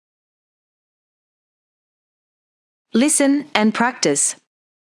Listen and practice.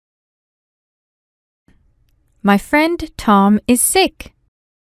 My friend Tom is sick.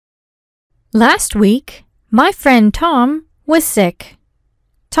 Last week, my friend Tom was sick.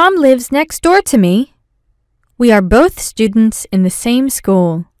 Tom lives next door to me. We are both students in the same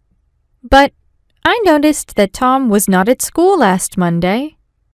school. But I noticed that Tom was not at school last Monday.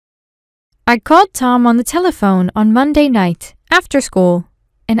 I called Tom on the telephone on Monday night after school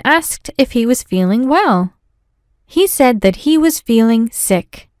and asked if he was feeling well. He said that he was feeling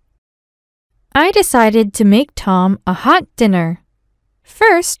sick. I decided to make Tom a hot dinner.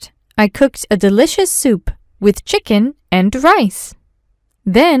 First, I cooked a delicious soup with chicken and rice.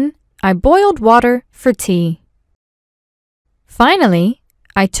 Then, I boiled water for tea. Finally,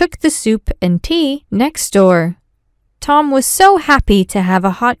 I took the soup and tea next door. Tom was so happy to have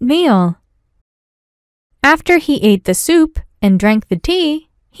a hot meal. After he ate the soup and drank the tea,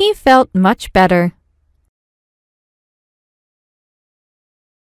 he felt much better.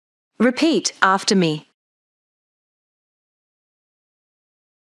 Repeat after me.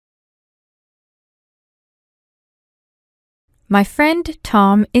 My friend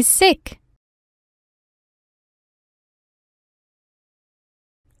Tom is sick.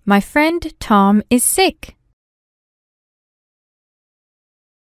 My friend Tom is sick.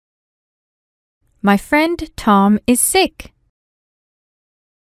 My friend Tom is sick.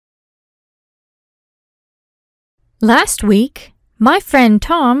 Last week, my friend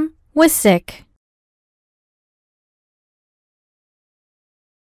Tom was sick.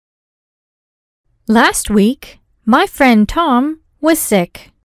 Last week, my friend Tom was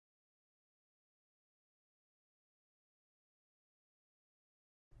sick.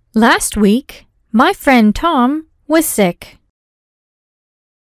 Last week, my friend Tom was sick.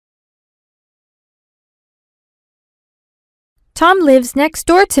 Tom lives next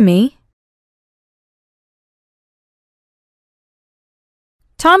door to me.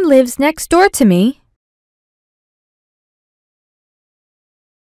 Tom lives next door to me.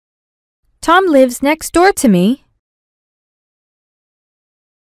 Tom lives next door to me.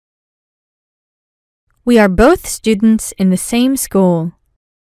 We are both students in the same school.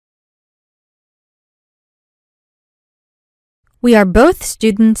 We are both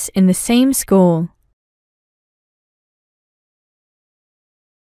students in the same school.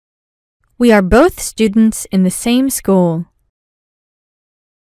 We are both students in the same school.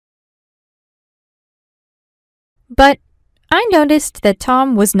 But I noticed that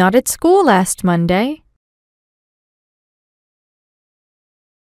Tom was not at school last Monday.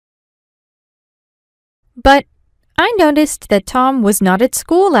 But I noticed that Tom was not at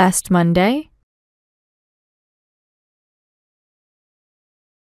school last Monday.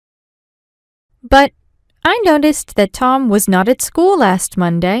 But I noticed that Tom was not at school last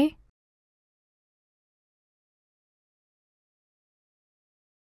Monday.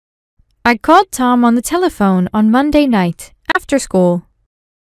 I called Tom on the telephone on Monday night after school.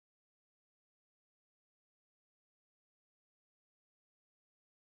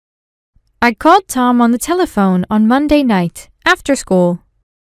 I called Tom on the telephone on Monday night after school.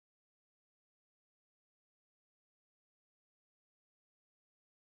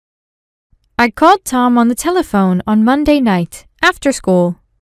 I called Tom on the telephone on Monday night after school.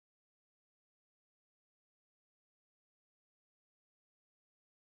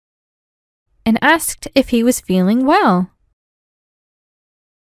 And asked if he was feeling well.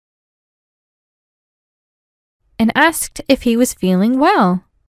 And asked if he was feeling well.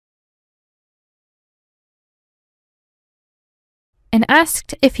 And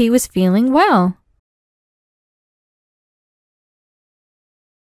asked if he was feeling well.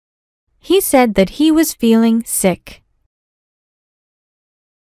 He said that he was feeling sick.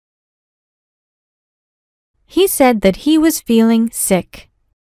 He said that he was feeling sick.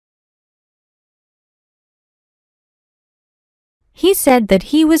 He said that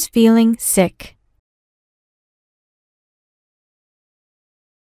he was feeling sick.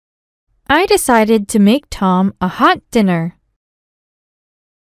 I decided to make Tom a hot dinner.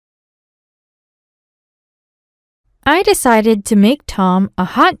 I decided to make Tom a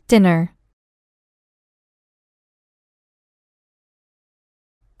hot dinner.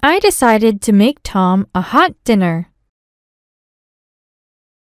 I decided to make Tom a hot dinner.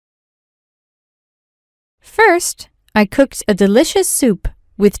 First, I cooked a delicious soup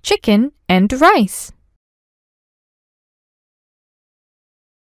with chicken and rice.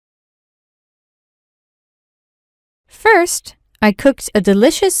 First, I cooked a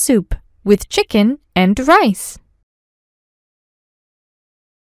delicious soup with chicken and rice.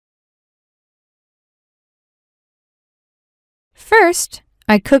 First,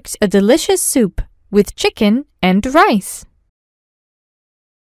 I cooked a delicious soup with chicken and rice.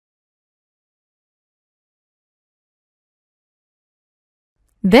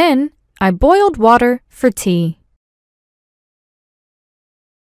 Then I boiled water for tea.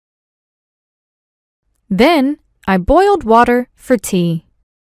 Then I boiled water for tea.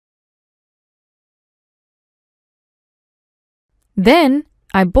 Then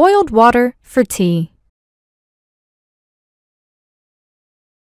I boiled water for tea.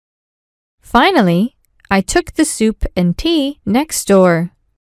 Finally, I took the soup and tea next door.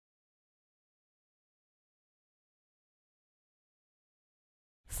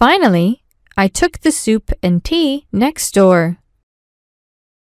 Finally, I took the soup and tea next door.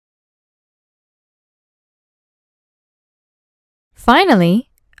 Finally,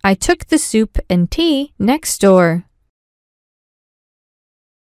 I took the soup and tea next door.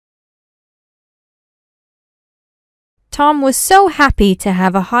 Tom was so happy to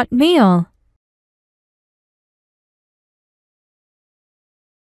have a hot meal.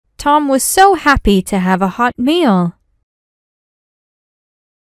 Tom was so happy to have a hot meal.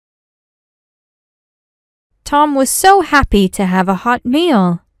 Tom was so happy to have a hot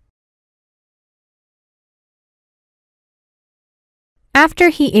meal. After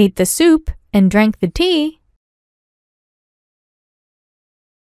he ate the soup and drank the tea,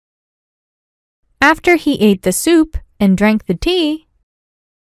 after he ate the soup and drank the tea,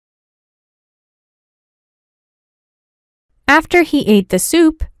 after he ate the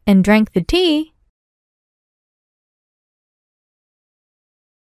soup and drank the tea,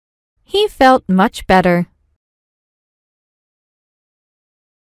 he felt much better.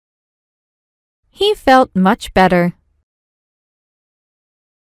 He felt much better.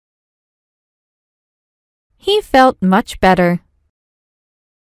 He felt much better.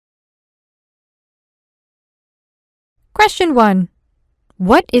 Question 1.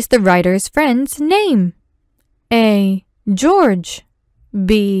 What is the writer's friend's name? A. George.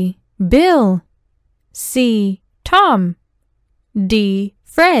 B. Bill. C. Tom. D.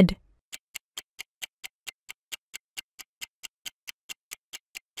 Fred.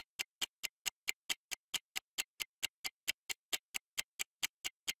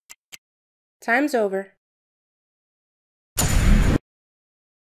 Time's over.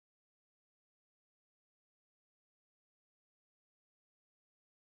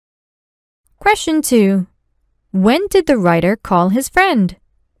 Question 2. When did the writer call his friend?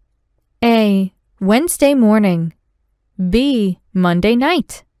 A. Wednesday morning. B. Monday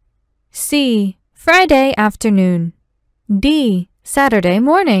night. C. Friday afternoon. D. Saturday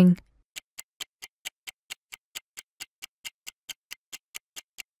morning.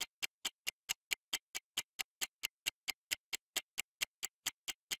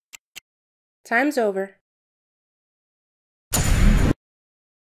 Time's over.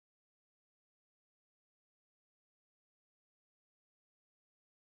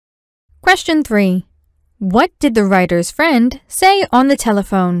 Question 3. What did the writer's friend say on the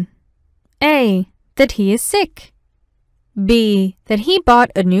telephone? A. That he is sick. B. That he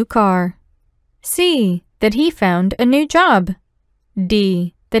bought a new car. C. That he found a new job.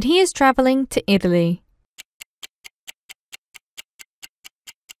 D. That he is traveling to Italy.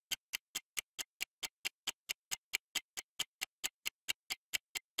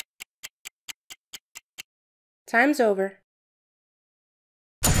 Time's over.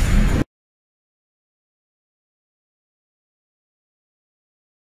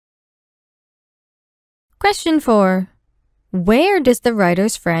 Question 4. Where does the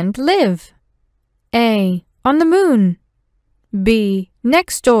writer's friend live? A. On the moon. B.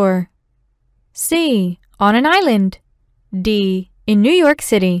 Next door. C. On an island. D. In New York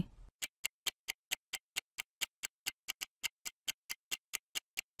City.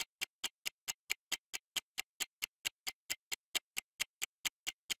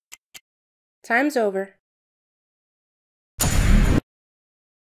 Time's over.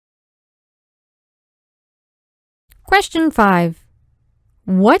 Question 5.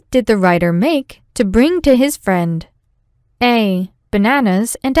 What did the writer make to bring to his friend? A.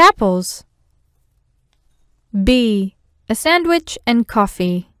 Bananas and apples. B. A sandwich and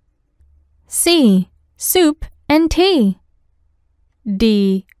coffee. C. Soup and tea.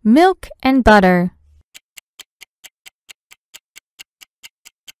 D. Milk and butter.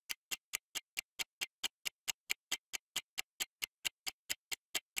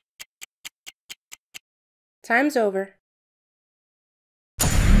 Time's over.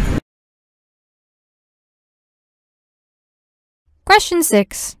 Question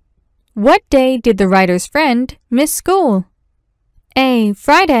 6. What day did the writer's friend miss school? A.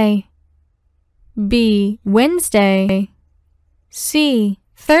 Friday. B. Wednesday. C.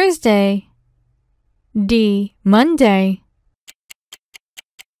 Thursday. D. Monday.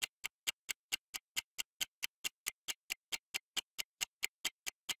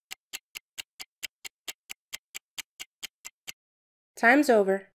 Time's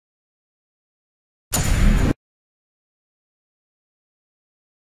over.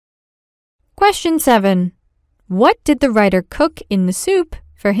 Question 7. What did the writer cook in the soup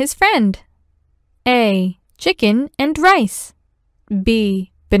for his friend? A. Chicken and rice.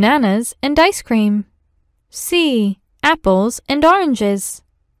 B. Bananas and ice cream. C. Apples and oranges.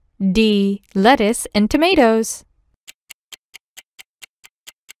 D. Lettuce and tomatoes.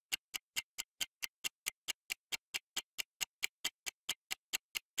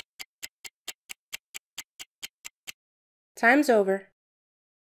 Time's over.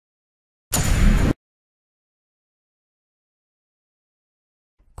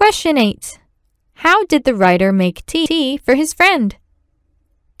 Question 8. How did the writer make tea for his friend?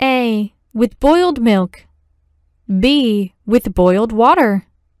 A. With boiled milk. B. With boiled water.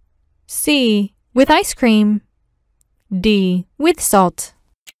 C. With ice cream. D. With salt.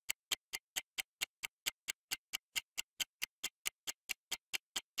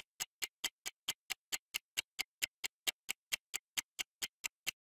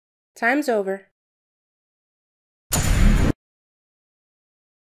 Time's over.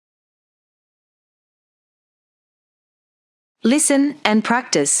 Listen and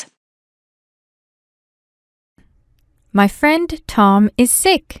practice. My friend Tom is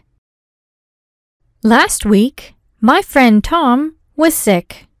sick. Last week, my friend Tom was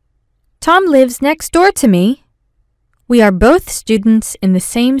sick. Tom lives next door to me. We are both students in the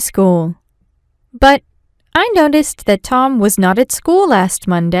same school. But I noticed that Tom was not at school last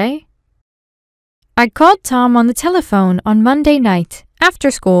Monday. I called Tom on the telephone on Monday night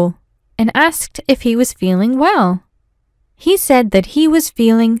after school and asked if he was feeling well. He said that he was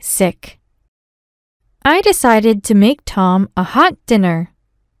feeling sick. I decided to make Tom a hot dinner.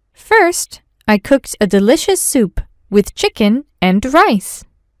 First, I cooked a delicious soup with chicken and rice.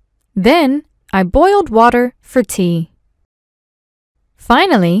 Then, I boiled water for tea.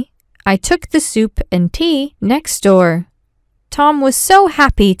 Finally, I took the soup and tea next door. Tom was so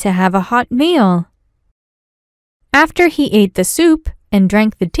happy to have a hot meal. After he ate the soup and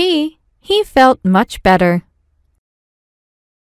drank the tea, he felt much better.